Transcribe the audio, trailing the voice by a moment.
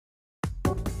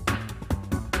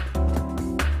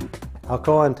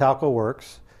Alcoa Intalco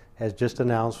Works has just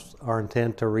announced our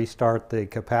intent to restart the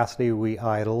capacity we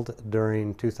idled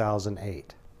during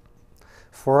 2008.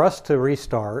 For us to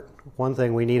restart, one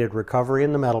thing, we needed recovery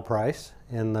in the metal price,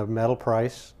 and the metal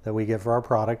price that we get for our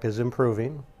product is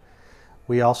improving.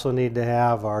 We also need to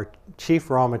have our chief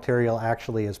raw material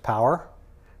actually is power,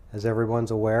 as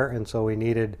everyone's aware, and so we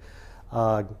needed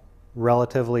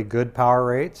relatively good power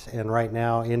rates, and right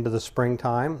now into the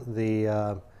springtime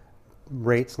the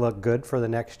rates look good for the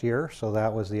next year, so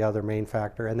that was the other main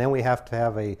factor. And then we have to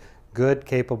have a good,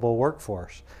 capable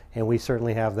workforce, and we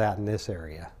certainly have that in this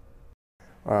area.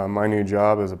 My new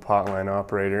job as a pot line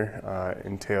operator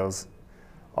entails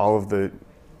all of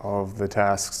the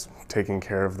tasks, taking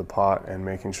care of the pot and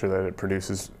making sure that it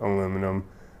produces aluminum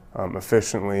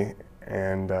efficiently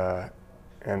and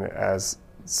as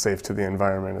safe to the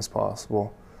environment as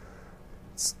possible.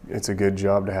 It's a good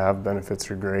job to have. Benefits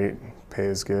are great, pay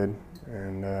is good,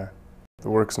 and the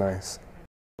work's nice.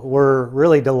 We're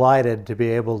really delighted to be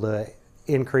able to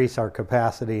increase our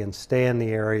capacity and stay in the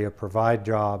area, provide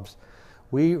jobs.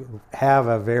 We have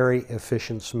a very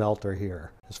efficient smelter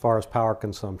here as far as power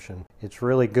consumption. It's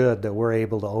really good that we're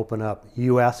able to open up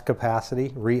U.S.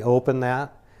 capacity, reopen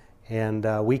that,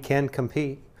 and we can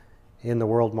compete in the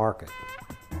world market.